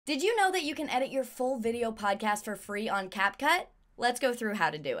Did you know that you can edit your full video podcast for free on CapCut? Let's go through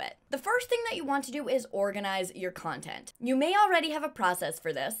how to do it. The first thing that you want to do is organize your content. You may already have a process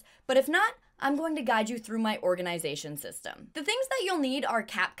for this, but if not, I'm going to guide you through my organization system. The things that you'll need are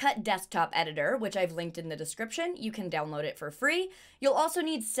CapCut Desktop Editor, which I've linked in the description. You can download it for free. You'll also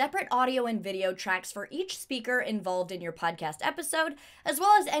need separate audio and video tracks for each speaker involved in your podcast episode, as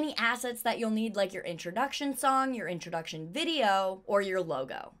well as any assets that you'll need like your introduction song, your introduction video, or your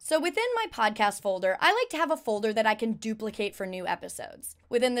logo. So within my podcast folder, I like to have a folder that I can duplicate for new episodes.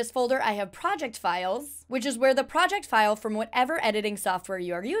 Within this folder, I have project files, which is where the project file from whatever editing software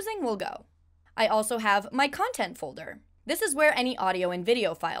you are using will go. I also have my content folder. This is where any audio and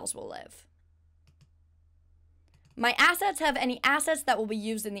video files will live. My assets have any assets that will be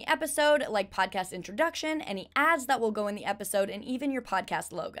used in the episode, like podcast introduction, any ads that will go in the episode, and even your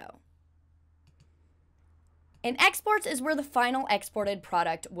podcast logo. And exports is where the final exported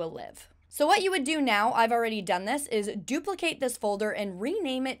product will live. So what you would do now, I've already done this, is duplicate this folder and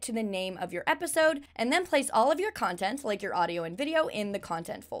rename it to the name of your episode, and then place all of your content, like your audio and video, in the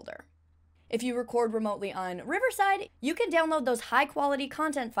content folder. If you record remotely on Riverside, you can download those high-quality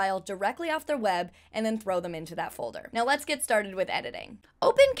content files directly off their web and then throw them into that folder. Now let's get started with editing.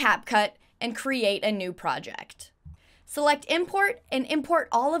 Open CapCut and create a new project. Select Import and import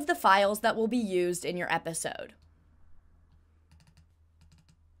all of the files that will be used in your episode.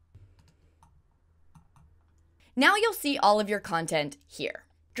 Now you'll see all of your content here.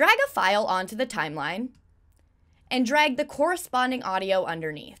 Drag a file onto the timeline and drag the corresponding audio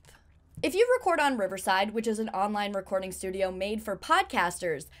underneath. If you record on Riverside, which is an online recording studio made for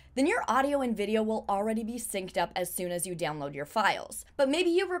podcasters, then your audio and video will already be synced up as soon as you download your files. But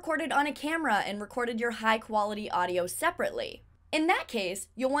maybe you recorded on a camera and recorded your high-quality audio separately. In that case,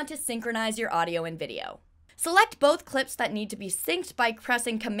 you'll want to synchronize your audio and video. Select both clips that need to be synced by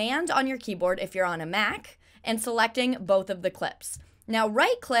pressing Command on your keyboard if you're on a Mac, and selecting both of the clips. Now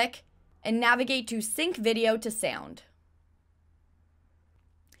right-click and navigate to Sync Video to Sound.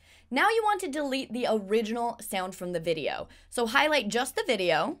 Now you want to delete the original sound from the video. So highlight just the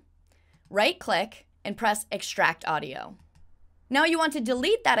video, right-click, and press Extract Audio. Now you want to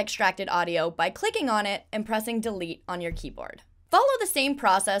delete that extracted audio by clicking on it and pressing Delete on your keyboard. Follow the same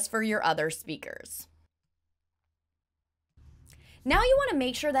process for your other speakers. Now you want to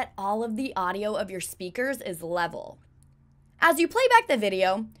make sure that all of the audio of your speakers is level. As you play back the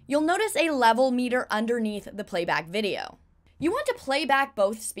video, you'll notice a level meter underneath the playback video. You want to play back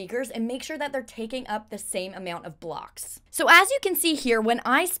both speakers and make sure that they're taking up the same amount of blocks. So as you can see here, when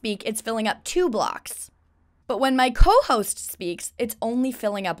I speak, it's filling up 2 blocks. But when my co-host speaks, it's only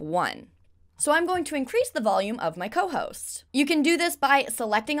filling up 1. So I'm going to increase the volume of my co-host. You can do this by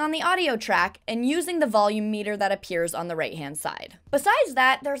selecting on the audio track and using the volume meter that appears on the right-hand side. Besides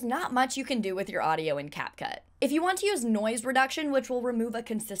that, there's not much you can do with your audio in CapCut. If you want to use noise reduction, which will remove a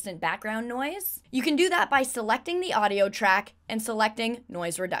consistent background noise, you can do that by selecting the audio track and selecting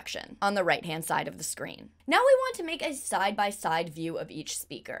noise reduction on the right-hand side of the screen. Now we want to make a side-by-side view of each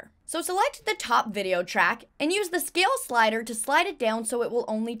speaker. So select the top video track and use the scale slider to slide it down so it will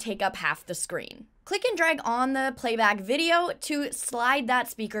only take up half the screen. Click and drag on the playback video to slide that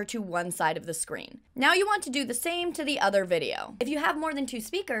speaker to one side of the screen. Now you want to do the same to the other video. If you have more than 2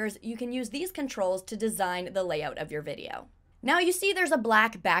 speakers, you can use these controls to design the layout of your video. Now you see there's a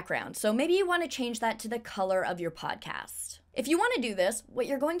black background, so maybe you want to change that to the color of your podcast. If you want to do this, what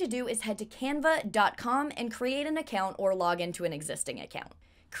you're going to do is head to canva.com and create an account or log into an existing account.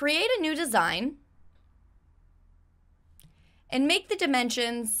 Create a new design and make the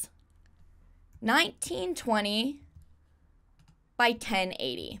dimensions 1920 by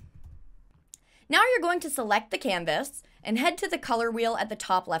 1080. Now you're going to select the canvas and head to the color wheel at the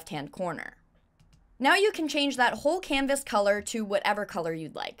top left-hand corner. Now you can change that whole canvas color to whatever color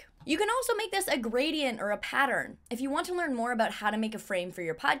you'd like. You can also make this a gradient or a pattern. If you want to learn more about how to make a frame for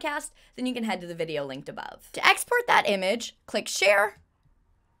your podcast, then you can head to the video linked above. To export that image, click Share,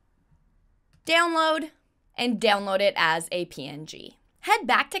 Download, and download it as a PNG. Head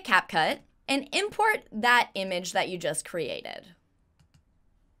back to CapCut and import that image that you just created.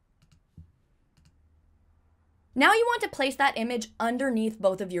 Now you want to place that image underneath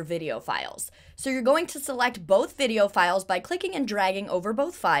both of your video files. So you're going to select both video files by clicking and dragging over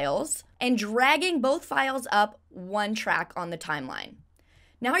both files and dragging both files up 1 track on the timeline.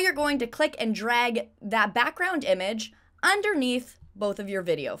 Now you're going to click and drag that background image underneath both of your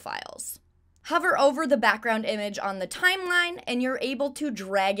video files. Hover over the background image on the timeline and you're able to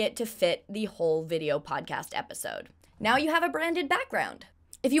drag it to fit the whole video podcast episode. Now you have a branded background.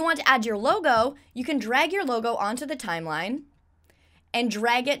 If you want to add your logo, you can drag your logo onto the timeline and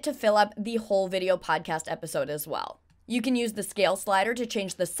drag it to fill up the whole video podcast episode as well. You can use the scale slider to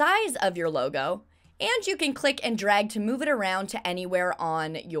change the size of your logo, and you can click and drag to move it around to anywhere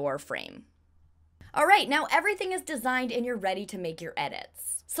on your frame. All right, now everything is designed and you're ready to make your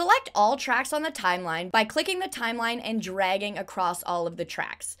edits. Select all tracks on the timeline by clicking the timeline and dragging across all of the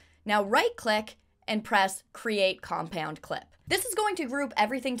tracks. Now right-click and press Create Compound Clip. This is going to group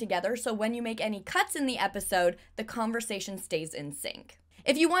everything together so when you make any cuts in the episode, the conversation stays in sync.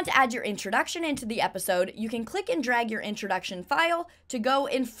 If you want to add your introduction into the episode, you can click and drag your introduction file to go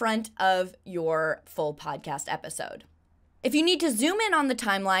in front of your full podcast episode. If you need to zoom in on the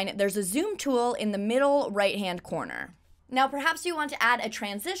timeline, there's a zoom tool in the middle right-hand corner. Now, perhaps you want to add a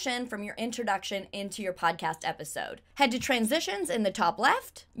transition from your introduction into your podcast episode. Head to Transitions in the top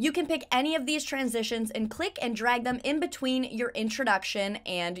left. You can pick any of these transitions and click and drag them in between your introduction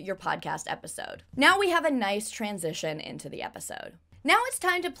and your podcast episode. Now we have a nice transition into the episode. Now it's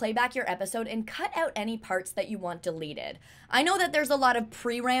time to play back your episode and cut out any parts that you want deleted. I know that there's a lot of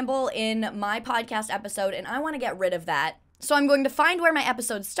pre-ramble in my podcast episode and I want to get rid of that. So I'm going to find where my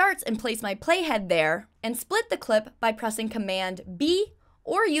episode starts and place my playhead there and split the clip by pressing Command B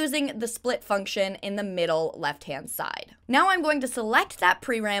or using the split function in the middle left-hand side. Now I'm going to select that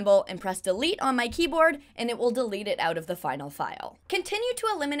pre-ramble and press delete on my keyboard and it will delete it out of the final file. Continue to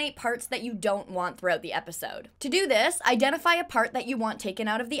eliminate parts that you don't want throughout the episode. To do this, identify a part that you want taken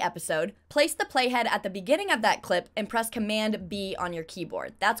out of the episode, place the playhead at the beginning of that clip and press Command B on your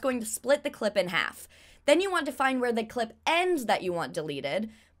keyboard. That's going to split the clip in half. Then you want to find where the clip ends that you want deleted,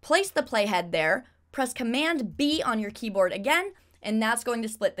 place the playhead there, press Command B on your keyboard again, and that's going to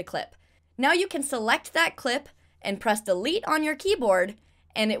split the clip. Now you can select that clip and press delete on your keyboard,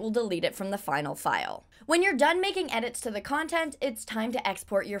 and it will delete it from the final file. When you're done making edits to the content, it's time to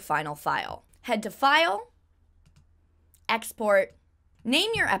export your final file. Head to File, Export, name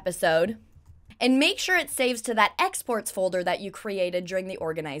your episode, and make sure it saves to that exports folder that you created during the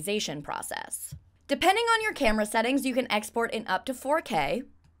organization process. Depending on your camera settings, you can export in up to 4K,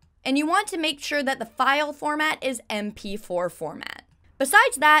 and you want to make sure that the file format is MP4 format.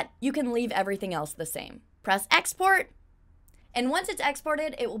 Besides that, you can leave everything else the same. Press Export, and once it's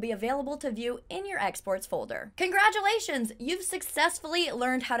exported, it will be available to view in your exports folder. Congratulations! You've successfully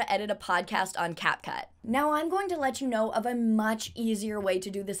learned how to edit a podcast on CapCut. Now I'm going to let you know of a much easier way to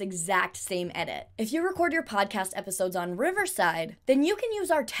do this exact same edit. If you record your podcast episodes on Riverside, then you can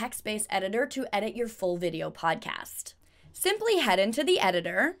use our text-based editor to edit your full video podcast. Simply head into the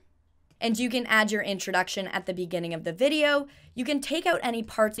editor, and you can add your introduction at the beginning of the video. You can take out any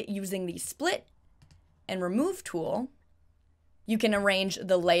parts using the split and remove tool. You can arrange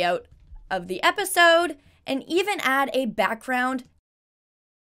the layout of the episode and even add a background,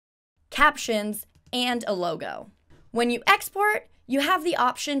 captions, and a logo. When you export, you have the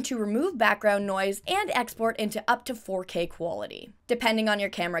option to remove background noise and export into up to 4K quality, depending on your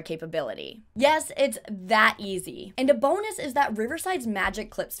camera capability. Yes, it's that easy. And a bonus is that Riverside's Magic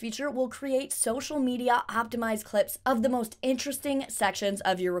Clips feature will create social media optimized clips of the most interesting sections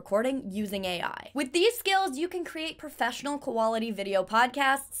of your recording using AI. With these skills, you can create professional quality video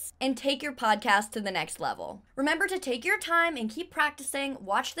podcasts and take your podcast to the next level. Remember to take your time and keep practicing,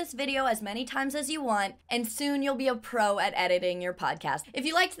 watch this video as many times as you want, and soon you'll be a pro at editing your podcast. If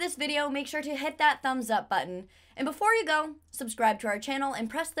you liked this video, make sure to hit that thumbs up button. And before you go, subscribe to our channel and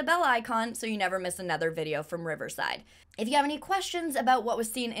press the bell icon so you never miss another video from Riverside. If you have any questions about what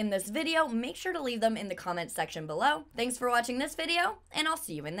was seen in this video, make sure to leave them in the comments section below. Thanks for watching this video, and I'll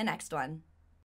see you in the next one.